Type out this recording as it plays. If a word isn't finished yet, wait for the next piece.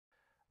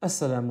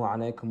Assalamu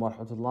alaikum wa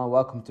rahmatullah.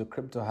 Welcome to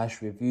Crypto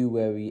Hash Review,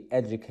 where we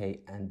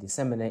educate and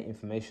disseminate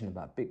information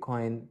about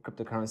Bitcoin,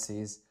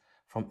 cryptocurrencies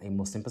from a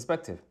Muslim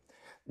perspective.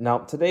 Now,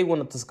 today we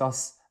want to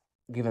discuss,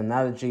 give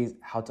analogies,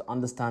 how to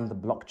understand the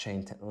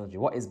blockchain technology.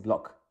 What is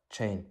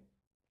blockchain?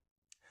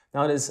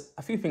 Now, there's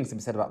a few things to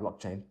be said about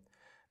blockchain.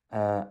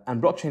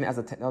 And blockchain as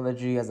a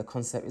technology, as a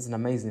concept, is an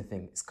amazing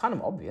thing. It's kind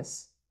of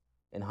obvious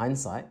in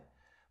hindsight,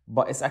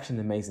 but it's actually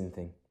an amazing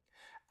thing.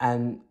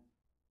 And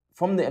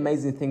from the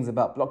amazing things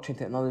about blockchain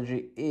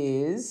technology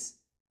is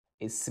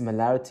its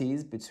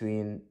similarities with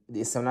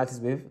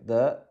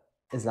the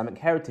Islamic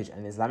heritage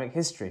and Islamic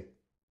history.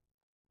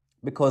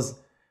 Because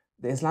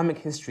the Islamic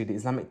history, the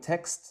Islamic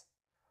texts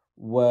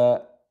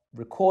were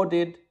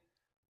recorded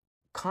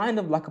kind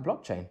of like a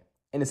blockchain,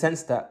 in the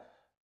sense that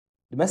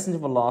the Messenger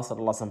of Allah,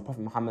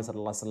 Prophet Muhammad,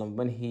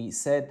 when he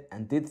said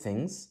and did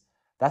things,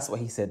 that's what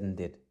he said and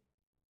did.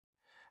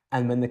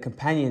 And when the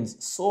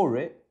companions saw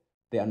it,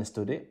 they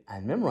understood it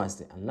and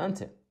memorized it and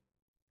learnt it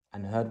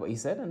and heard what he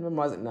said and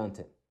memorized it and learnt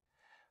it.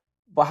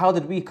 But how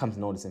did we come to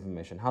know this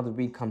information? How did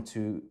we come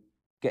to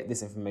get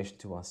this information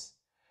to us?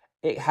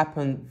 It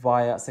happened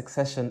via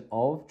succession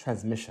of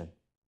transmission.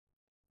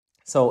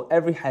 So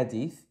every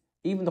hadith,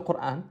 even the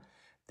Quran,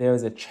 there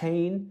is a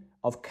chain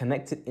of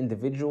connected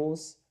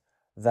individuals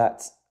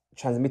that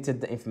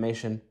transmitted the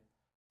information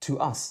to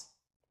us.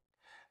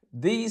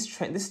 This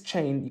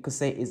chain, you could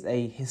say, is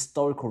a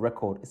historical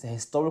record. It's a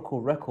historical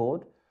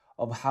record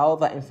of how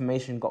that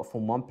information got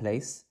from one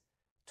place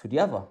to the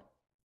other.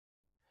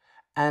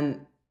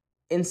 And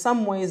in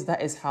some ways,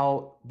 that is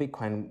how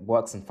Bitcoin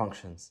works and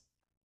functions.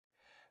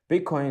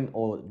 Bitcoin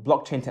or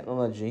blockchain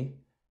technology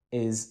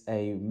is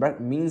a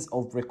means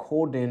of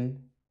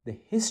recording the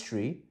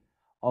history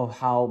of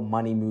how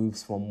money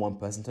moves from one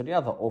person to the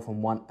other, or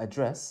from one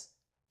address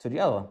to the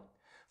other.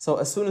 So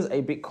as soon as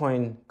a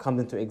Bitcoin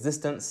comes into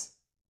existence,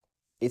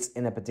 it's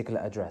in a particular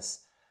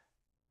address,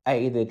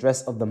 i.e. the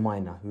address of the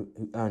miner who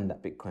earned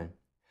that Bitcoin.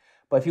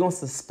 But if he wants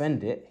to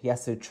spend it, he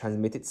has to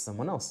transmit it to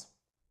someone else.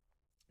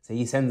 So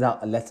he sends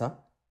out a letter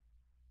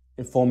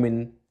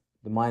informing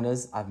the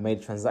miners, I've made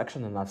a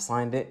transaction and I've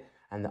signed it,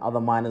 and the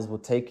other miners will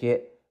take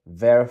it,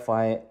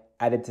 verify it,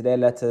 add it to their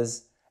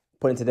letters,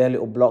 put it into their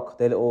little block,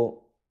 their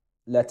little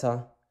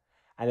letter,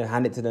 and then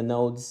hand it to the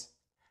nodes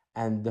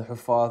and the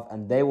Hufaz,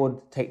 and they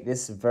would take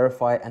this,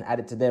 verify it, and add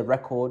it to their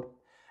record.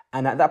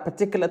 And at that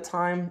particular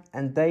time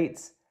and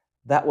date,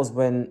 that was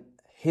when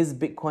his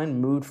Bitcoin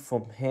moved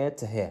from here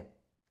to here.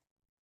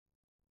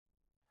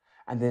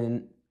 And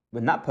then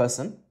when that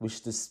person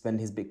wishes to spend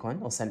his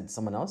Bitcoin or send it to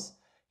someone else,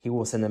 he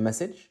will send a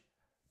message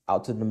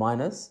out to the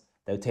miners.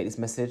 They'll take this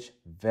message,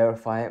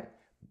 verify it,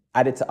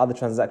 add it to other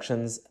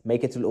transactions,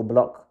 make it to a little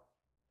block,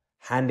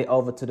 hand it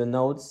over to the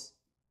nodes.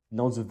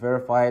 Nodes will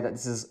verify that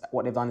this is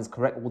what they've done is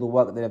correct. All the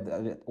work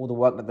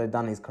that they've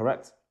done is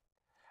correct,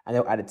 and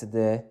they'll add it to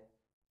their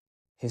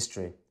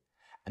history.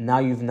 And now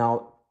you've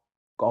got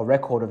a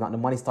record of that. The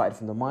money started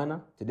from the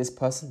miner to this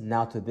person,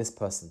 now to this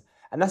person.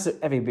 And that's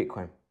every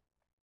Bitcoin.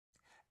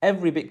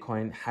 Every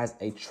Bitcoin has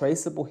a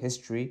traceable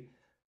history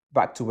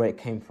back to where it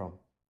came from.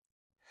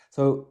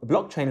 So a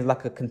blockchain is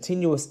like a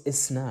continuous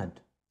isnad,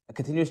 a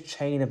continuous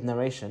chain of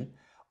narration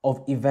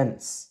of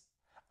events.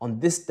 On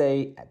this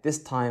day, at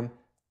this time,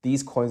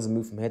 these coins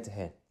move from here to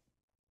here.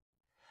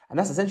 And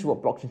that's essentially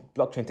what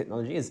blockchain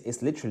technology is.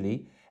 It's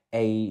literally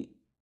a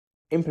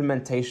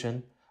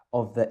implementation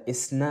of the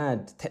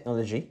isnad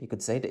technology, you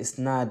could say, the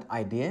isnad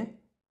idea,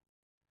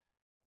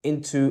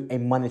 into a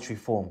monetary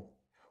form,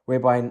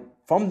 whereby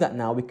from that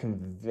now we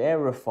can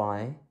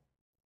verify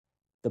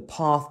the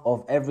path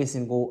of every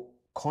single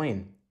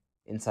coin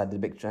inside the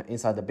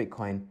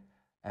Bitcoin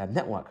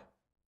network.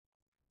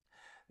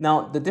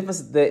 Now, the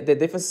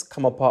difference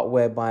come apart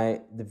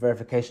whereby the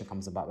verification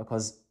comes about,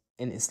 because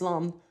in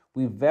Islam,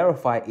 we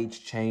verify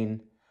each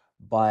chain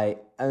by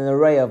an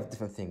array of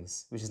different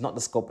things, which is not the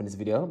scope in this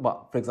video.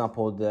 But for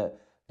example, the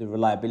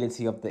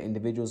reliability of the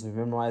individuals who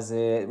memorize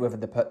it,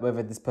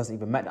 whether this person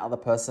even met the other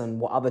person,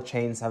 what other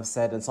chains have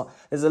said, and so on.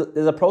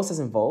 There's a process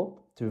involved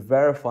to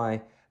verify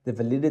the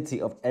validity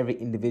of every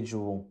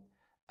individual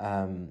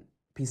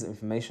piece of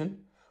information.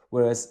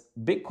 Whereas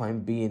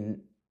Bitcoin,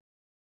 being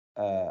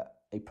a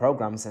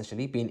program,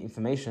 essentially being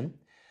information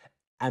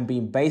and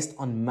being based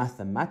on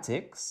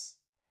mathematics,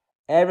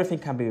 everything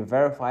can be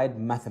verified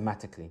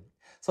mathematically.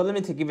 So let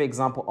me give you an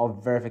example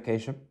of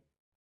verification.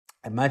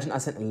 Imagine I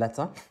sent a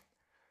letter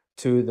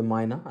to the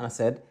miner and I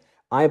said,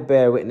 I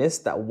bear witness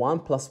that 1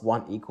 +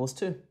 1 =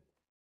 2.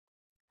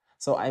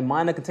 So a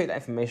miner can take that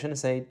information and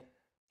say,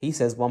 he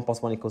says 1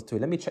 + 1 = 2.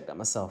 Let me check that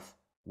myself.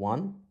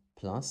 1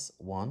 +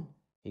 1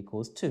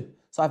 = 2.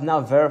 So I've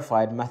now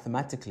verified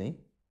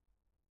mathematically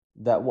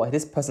that what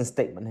this person's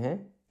statement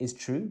here is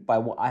true by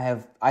what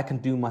I can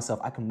do myself.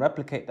 I can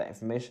replicate that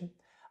information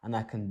and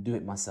I can do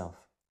it myself.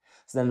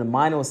 So then the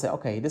miner will say,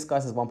 okay, this guy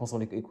says 1 +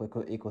 1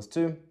 =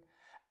 2,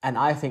 and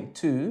I think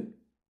 2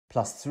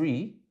 +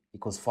 3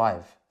 =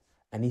 5.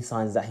 And he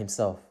signs that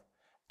himself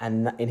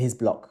and in his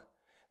block.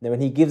 Then when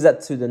he gives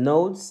that to the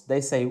nodes,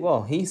 they say,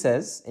 well, he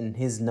says in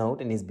his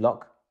node, in his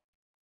block,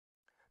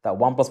 that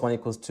 1 plus 1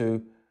 equals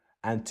 2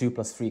 and 2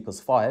 plus 3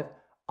 equals 5,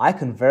 I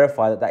can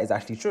verify that that is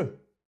actually true.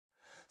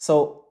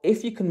 So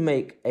if you can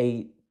make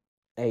a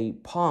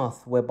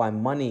path whereby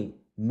money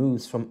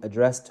moves from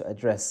address to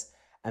address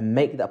and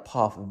make that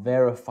path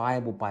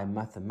verifiable by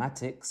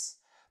mathematics,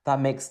 that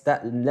makes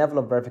that level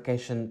of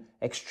verification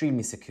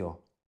extremely secure.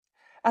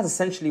 That's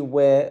essentially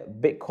where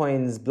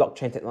Bitcoin's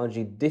blockchain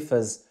technology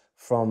differs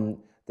from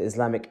the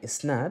Islamic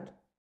Isnad.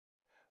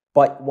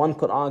 But one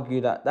could argue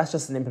that that's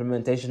just an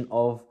implementation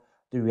of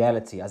the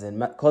reality, as in,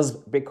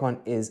 because Bitcoin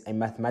is a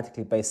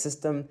mathematically based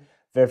system,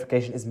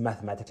 verification is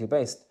mathematically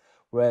based.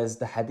 Whereas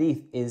the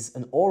Hadith is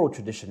an oral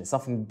tradition. It's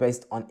something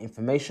based on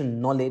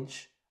information,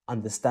 knowledge,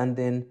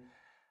 understanding,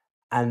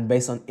 and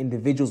based on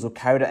individuals who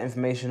carry that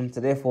information. So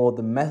therefore,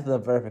 the method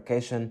of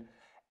verification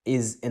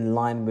is in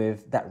line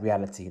with that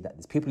reality, that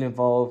there's people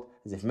involved,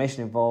 there's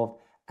information involved,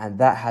 and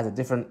that has a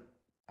different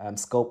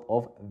scope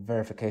of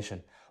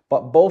verification.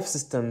 But both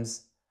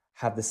systems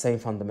have the same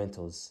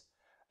fundamentals.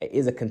 It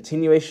is a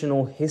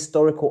continuational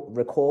historical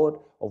record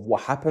of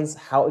what happens,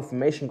 how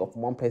information got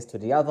from one place to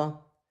the other,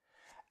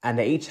 and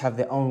they each have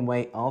their own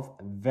way of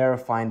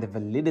verifying the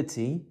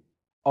validity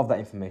of that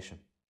information.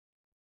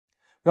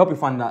 We hope you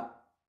find that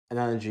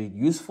analogy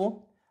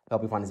useful. I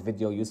hope you find this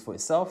video useful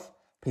itself.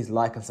 Please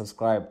like and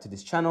subscribe to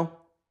this channel.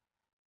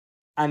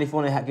 And if you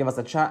want to give us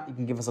a chat, you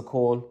can give us a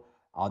call.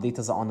 Our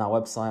details are on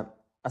our website.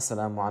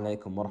 Assalamu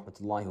alaikum wa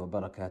rahmatullahi wa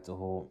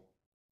barakatuhu.